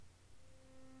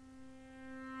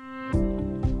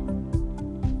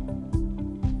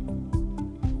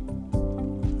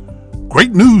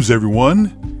Great news,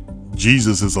 everyone!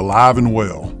 Jesus is alive and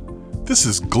well. This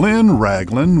is Glenn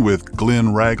Ragland with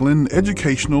Glenn Ragland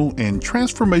Educational and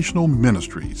Transformational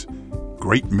Ministries.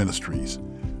 Great Ministries.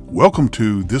 Welcome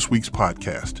to this week's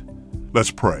podcast.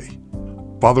 Let's pray.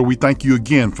 Father, we thank you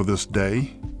again for this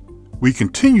day. We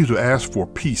continue to ask for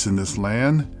peace in this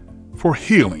land, for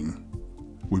healing.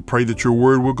 We pray that your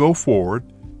word will go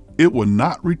forward. It will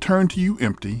not return to you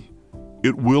empty.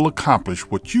 It will accomplish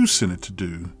what you sent it to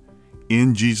do.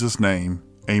 In Jesus' name,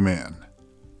 amen.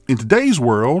 In today's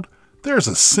world, there's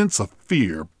a sense of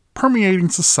fear permeating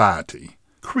society,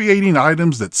 creating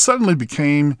items that suddenly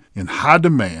became in high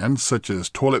demand, such as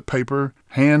toilet paper,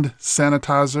 hand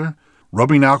sanitizer,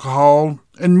 rubbing alcohol,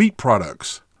 and meat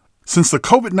products. Since the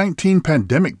COVID-19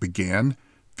 pandemic began,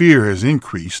 fear has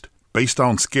increased based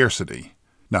on scarcity.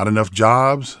 Not enough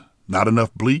jobs, not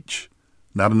enough bleach,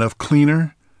 not enough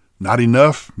cleaner, not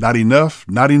enough.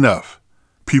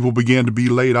 People began to be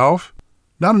laid off.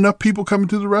 Not enough people coming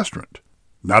to the restaurant.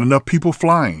 Not enough people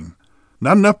flying.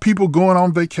 Not enough people going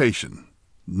on vacation.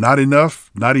 Not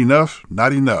enough.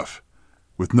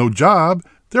 With no job,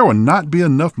 there will not be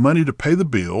enough money to pay the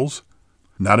bills.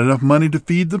 Not enough money to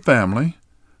feed the family.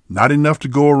 Not enough to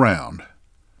go around.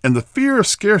 And the fear of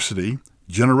scarcity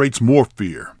generates more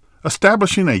fear,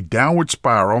 establishing a downward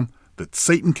spiral that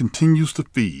Satan continues to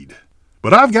feed.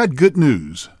 But I've got good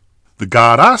news. The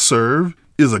God I serve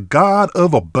is a God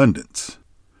of abundance.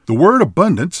 The word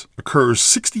abundance occurs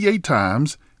 68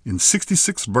 times in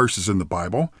 66 verses in the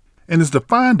Bible and is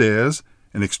defined as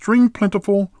an extreme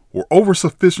plentiful or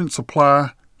oversufficient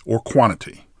supply or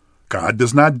quantity. God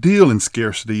does not deal in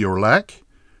scarcity or lack.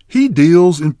 He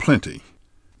deals in plenty.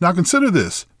 Now consider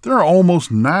this. There are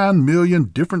almost 9 million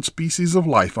different species of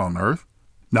life on Earth.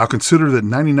 Now consider that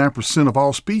 99% of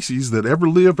all species that ever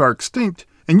lived are extinct,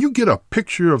 and you get a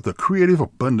picture of the creative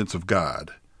abundance of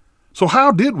God. So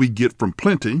how did we get from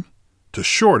plenty to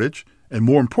shortage, and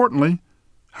more importantly,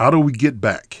 how do we get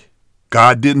back?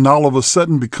 God didn't all of a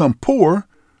sudden become poor.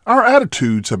 Our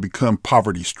attitudes have become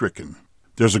poverty-stricken.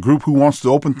 There's a group who wants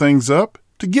to open things up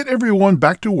to get everyone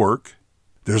back to work.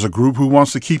 There's a group who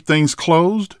wants to keep things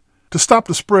closed to stop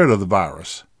the spread of the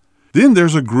virus. Then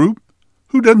there's a group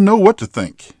who doesn't know what to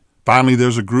think. Finally,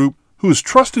 there's a group who is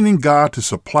trusting in God to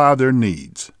supply their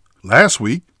needs. Last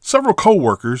week, several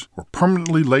co-workers were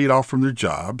permanently laid off from their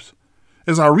jobs.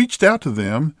 As I reached out to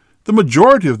them, the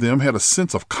majority of them had a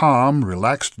sense of calm,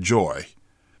 relaxed joy.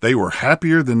 They were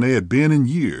happier than they had been in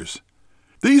years.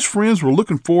 These friends were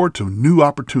looking forward to new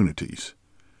opportunities.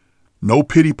 No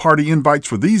pity party invites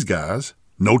for these guys,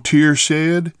 no tears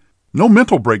shed, no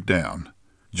mental breakdown,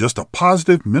 just a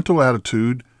positive mental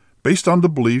attitude based on the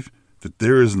belief that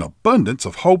there is an abundance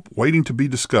of hope waiting to be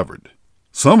discovered.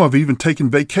 Some have even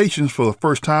taken vacations for the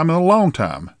first time in a long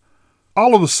time.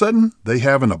 All of a sudden, they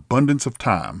have an abundance of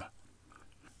time.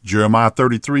 Jeremiah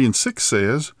 33:6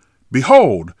 says,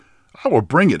 "Behold, I will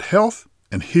bring it health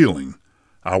and healing.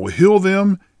 I will heal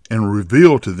them and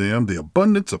reveal to them the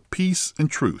abundance of peace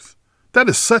and truth." That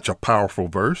is such a powerful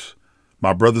verse.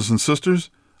 My brothers and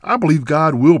sisters, I believe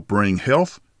God will bring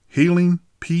health, healing,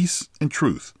 peace, and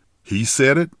truth. He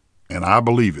said it, and I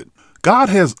believe it. God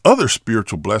has other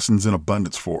spiritual blessings in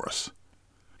abundance for us.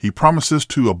 He promises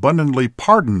to abundantly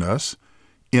pardon us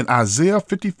in Isaiah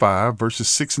 55, verses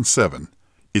 6 and 7.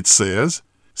 It says,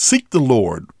 "Seek the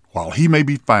Lord while he may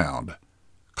be found.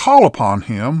 Call upon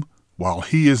him while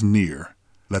he is near.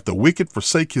 Let the wicked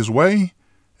forsake his way,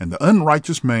 and the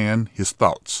unrighteous man his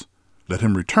thoughts. Let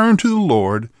him return to the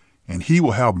Lord, and he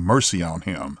will have mercy on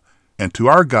him, and to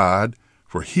our God,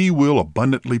 for he will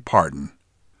abundantly pardon."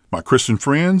 My Christian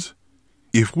friends,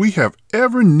 if we have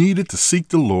ever needed to seek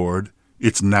the Lord,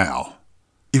 it's now.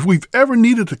 If we've ever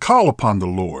needed to call upon the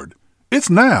Lord, it's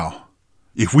now.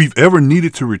 If we've ever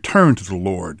needed to return to the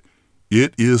Lord,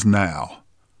 it is now.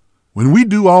 When we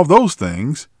do all those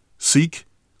things, seek,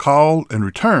 call, and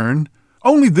return,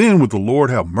 only then will the Lord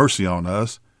have mercy on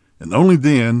us, and only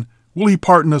then will he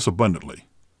pardon us abundantly.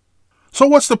 So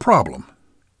what's the problem?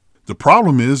 The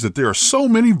problem is that there are so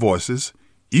many voices,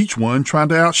 each one trying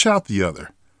to outshout the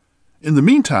other. In the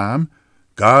meantime,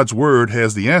 God's word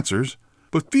has the answers,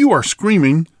 but few are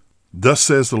screaming, "Thus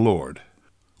says the Lord."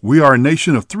 We are a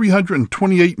nation of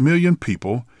 328 million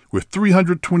people with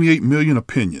 328 million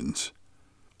opinions.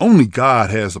 Only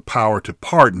God has the power to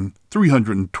pardon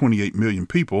 328 million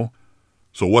people.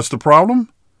 So what's the problem?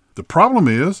 The problem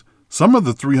is some of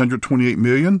the 328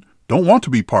 million don't want to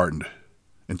be pardoned,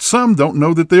 and some don't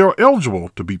know that they are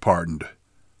eligible to be pardoned.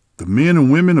 The men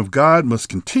and women of God must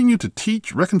continue to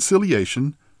teach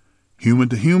reconciliation, human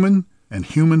to human and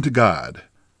human to God.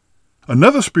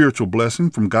 Another spiritual blessing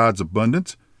from God's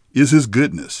abundance is his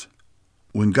goodness.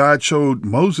 When God showed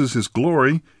Moses his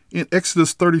glory in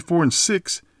Exodus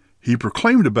 34:6, he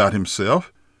proclaimed about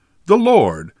himself, the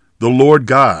Lord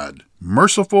God,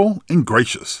 merciful and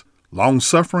gracious,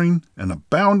 long-suffering and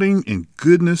abounding in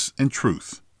goodness and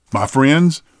truth. My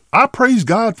friends, I praise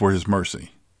God for his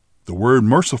mercy. The word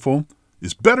merciful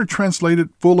is better translated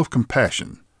full of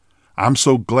compassion. I'm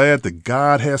so glad that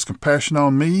God has compassion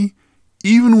on me,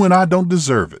 even when I don't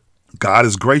deserve it. God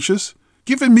is gracious,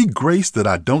 giving me grace that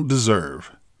I don't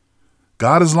deserve.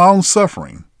 God is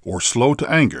long-suffering, or slow to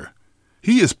anger.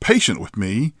 He is patient with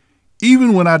me,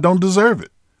 even when I don't deserve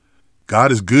it.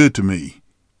 God is good to me,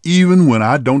 even when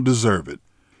I don't deserve it.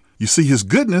 You see, his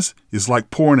goodness is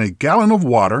like pouring a gallon of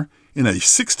water in a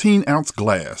 16-ounce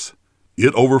glass.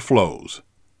 It overflows.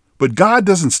 But God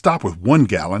doesn't stop with 1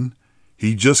 gallon.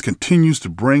 He just continues to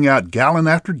bring out gallon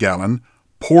after gallon,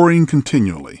 pouring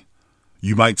continually.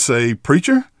 You might say,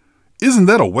 Preacher, isn't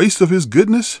that a waste of his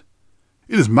goodness?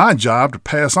 It is my job to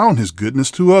pass on his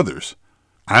goodness to others.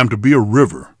 I am to be a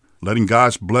river, letting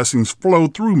God's blessings flow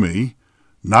through me,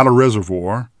 not a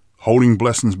reservoir, holding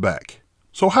blessings back.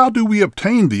 So how do we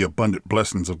obtain the abundant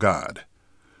blessings of God?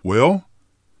 Well,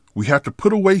 we have to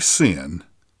put away sin.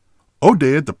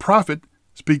 Oded the prophet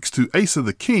speaks to Asa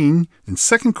the king in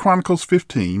 2 Chronicles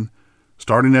 15,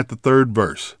 starting at the 3rd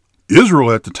verse.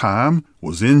 Israel at the time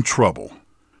was in trouble.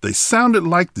 They sounded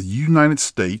like the United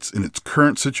States in its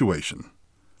current situation.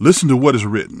 Listen to what is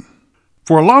written.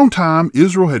 For a long time,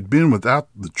 Israel had been without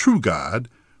the true God,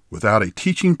 without a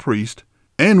teaching priest,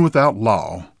 and without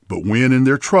law. But when in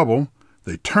their trouble,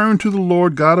 they turned to the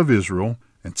Lord God of Israel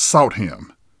and sought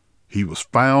him. He was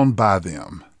found by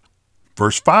them.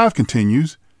 Verse 5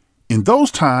 continues, In those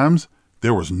times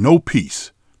there was no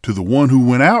peace to the one who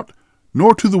went out,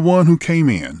 nor to the one who came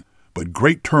in, but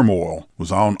great turmoil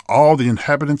was on all the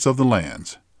inhabitants of the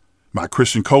lands. My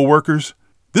Christian co-workers,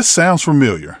 this sounds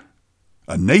familiar.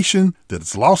 A nation that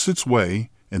has lost its way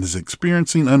and is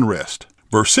experiencing unrest.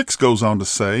 Verse 6 goes on to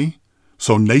say,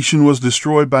 So nation was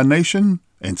destroyed by nation,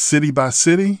 and city by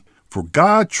city, for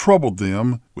God troubled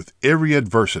them with every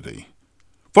adversity.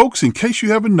 Folks, in case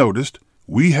you haven't noticed,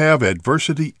 we have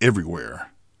adversity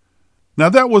everywhere. Now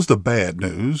that was the bad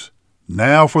news.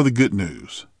 Now for the good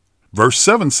news. Verse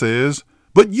 7 says,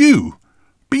 But you,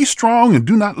 be strong and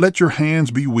do not let your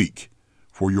hands be weak,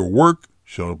 for your work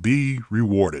shall be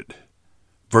rewarded.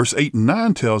 Verse 8 and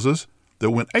 9 tells us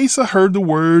that when Asa heard the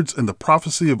words and the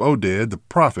prophecy of Oded the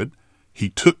prophet, he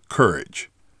took courage.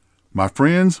 My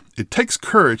friends, it takes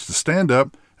courage to stand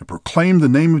up and proclaim the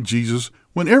name of Jesus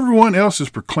when everyone else is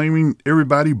proclaiming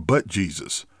everybody but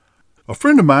Jesus. A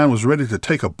friend of mine was ready to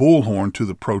take a bullhorn to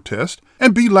the protest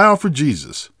and be loud for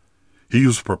Jesus. He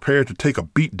was prepared to take a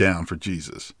beat down for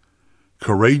Jesus.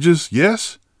 Courageous,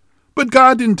 yes, but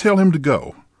God didn't tell him to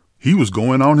go. He was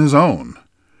going on his own.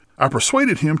 I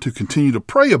persuaded him to continue to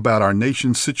pray about our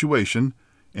nation's situation,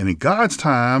 and in God's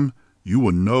time, you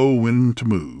will know when to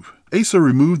move. Asa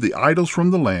removed the idols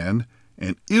from the land,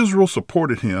 and Israel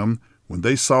supported him when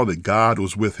they saw that God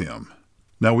was with him.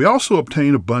 Now we also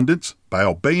obtain abundance by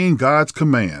obeying God's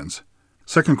commands.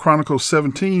 2 Chronicles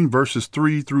 17 verses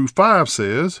 3 through 5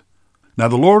 says, Now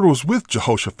the Lord was with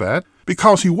Jehoshaphat,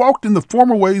 because he walked in the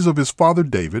former ways of his father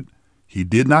David. He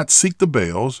did not seek the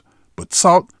Baals, but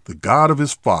sought the God of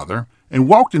his father, and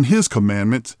walked in his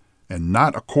commandments, and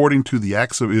not according to the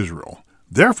acts of Israel.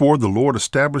 Therefore the Lord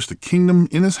established the kingdom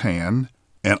in his hand,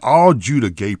 and all Judah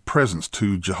gave presents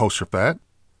to Jehoshaphat,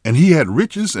 and he had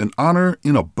riches and honor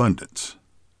in abundance.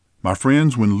 My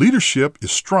friends, when leadership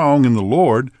is strong in the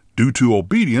Lord due to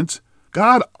obedience,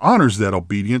 God honors that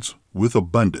obedience with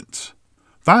abundance.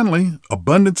 Finally,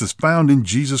 abundance is found in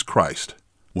Jesus Christ.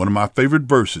 One of my favorite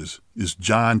verses is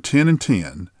John 10 and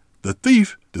 10. The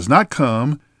thief does not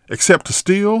come except to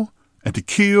steal and to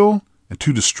kill and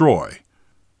to destroy.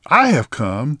 I have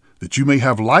come that you may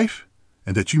have life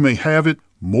and that you may have it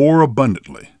more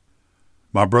abundantly.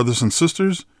 My brothers and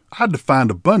sisters, I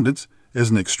define abundance as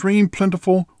an extreme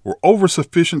plentiful or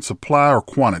oversufficient supply or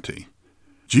quantity.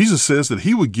 Jesus says that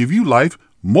he would give you life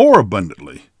more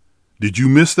abundantly. Did you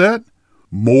miss that?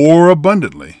 More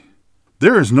abundantly.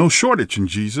 There is no shortage in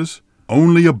Jesus,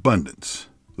 only abundance.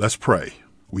 Let's pray.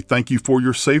 We thank you for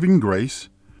your saving grace.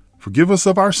 Forgive us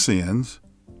of our sins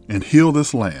and heal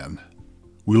this land.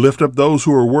 We lift up those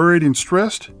who are worried and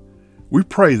stressed. We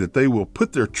pray that they will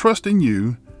put their trust in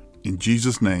you. In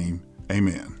Jesus' name,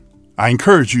 amen. I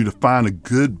encourage you to find a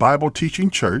good Bible teaching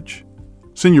church.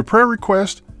 Send your prayer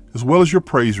requests as well as your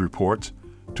praise reports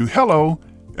to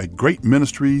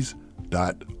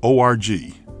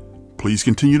hello@greatministries.org. Please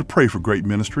continue to pray for Great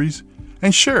Ministries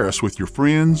and share us with your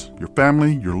friends, your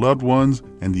family, your loved ones,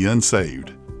 and the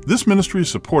unsaved. This ministry is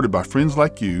supported by friends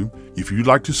like you. If you'd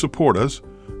like to support us,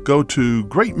 go to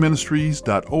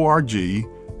greatministries.org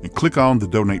and click on the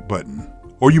donate button.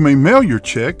 Or you may mail your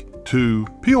check to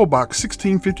P.O. Box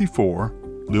 1654,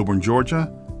 Lilburn,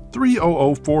 Georgia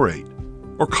 30048,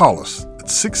 or call us at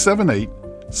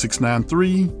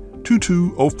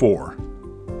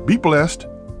 678-693-2204. Be blessed,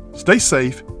 stay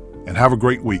safe, and have a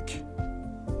great week.